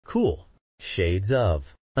Cool Shades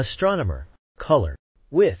of Astronomer color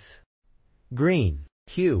with green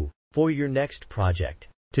hue for your next project.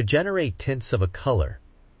 To generate tints of a color,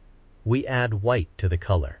 we add white to the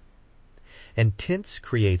color, and tints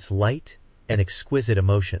creates light and exquisite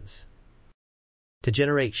emotions. To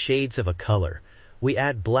generate shades of a color, we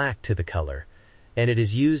add black to the color, and it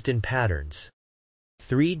is used in patterns.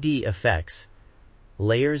 3D effects,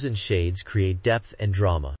 layers and shades create depth and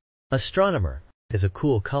drama. Astronomer is a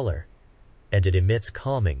cool color, and it emits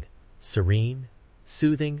calming, serene,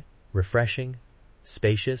 soothing, refreshing,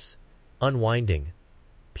 spacious, unwinding,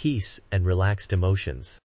 peace and relaxed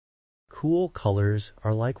emotions. Cool colors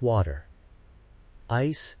are like water,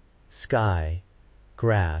 ice, sky,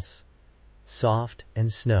 grass, soft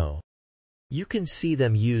and snow. You can see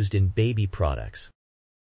them used in baby products,